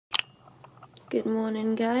Good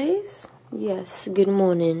morning, guys. Yes, good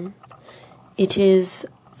morning. It is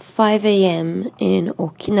 5 a.m. in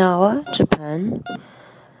Okinawa, Japan,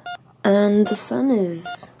 and the sun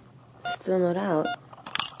is still not out,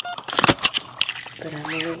 but I'm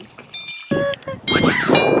awake.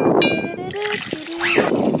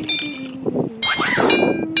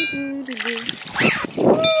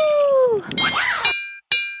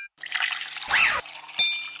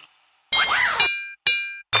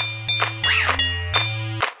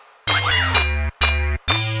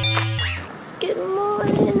 Good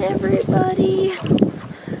morning, everybody.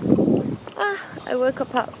 I woke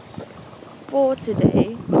up at 4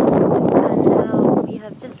 today, and now we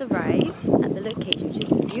have just arrived at the location, which is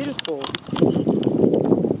beautiful.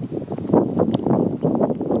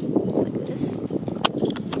 Like this.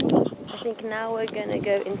 I think now we're gonna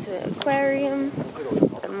go into an aquarium,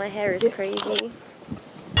 and my hair is crazy.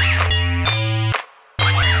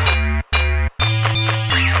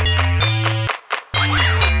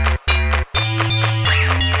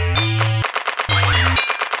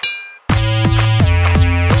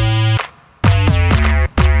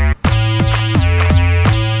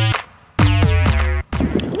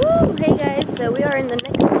 So we are in the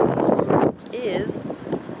next location, which is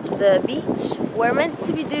the beach. We're meant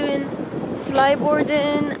to be doing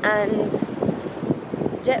flyboarding and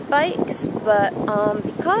jet bikes, but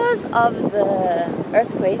because of the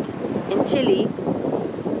earthquake in Chile,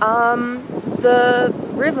 the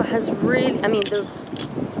river has really,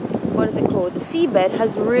 what is it called? The seabed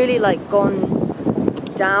has really like gone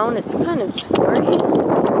down. It's kind of scary.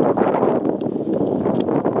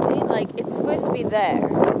 See, like it's supposed to be there.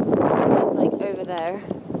 It's like over there,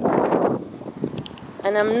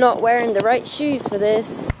 and I'm not wearing the right shoes for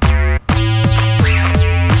this.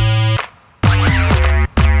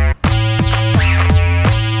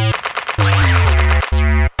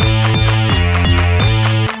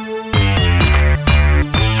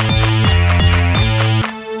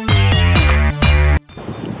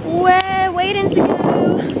 We're waiting to go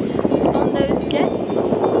on those jets,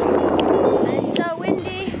 and it's so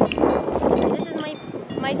windy. And this is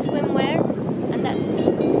my swimwear, and that's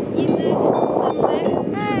Isu's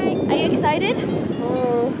swimwear. Hi! Are you excited?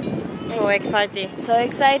 Oh, so excited. So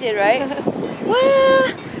excited, right?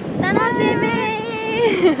 Wow! Nanashimi!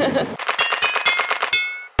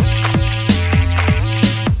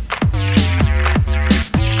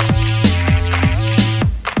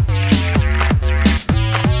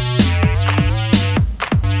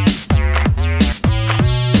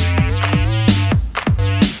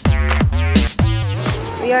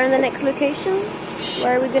 We are in the next location.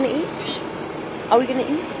 Where are we gonna eat? Are we gonna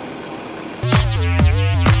eat?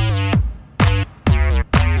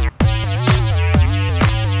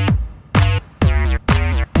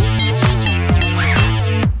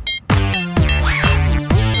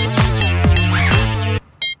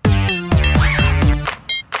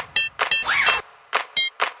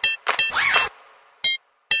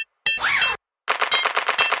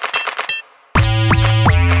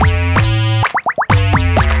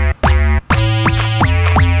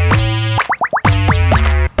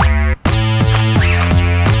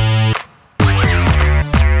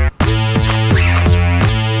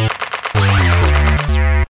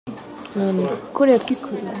これはピク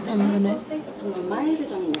ルだね。ウ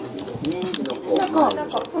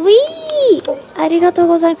ィー！ありがとう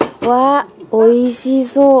ございます。わー、美味し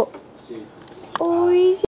そう。美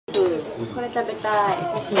味しい。これ食べたい。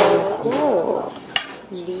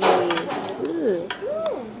リーフ、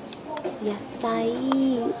野菜。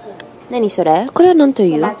何それ？これは何と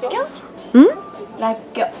いう？らっきょ？らっ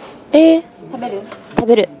きょ。食べる？食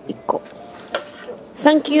べる。1個。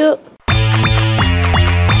サンキュー。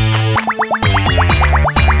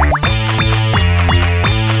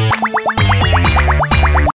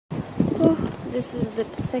This is the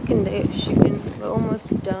second day of shooting. We're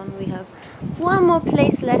almost done. We have one more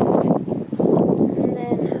place left, and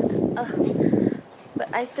then but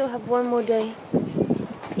I still have one more day.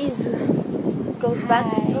 Izu goes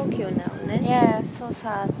back to Tokyo now, ne? Yeah, so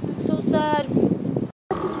sad. So sad.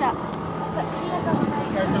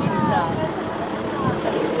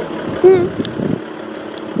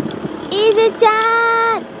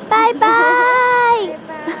 Izu-chan! Bye bye!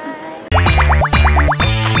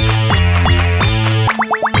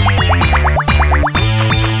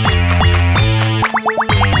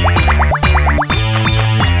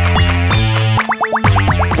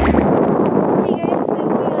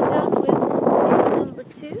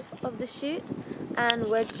 Shoot, and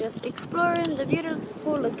we're just exploring the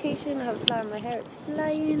beautiful location. I have a flower in my hair, it's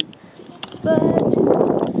flying, but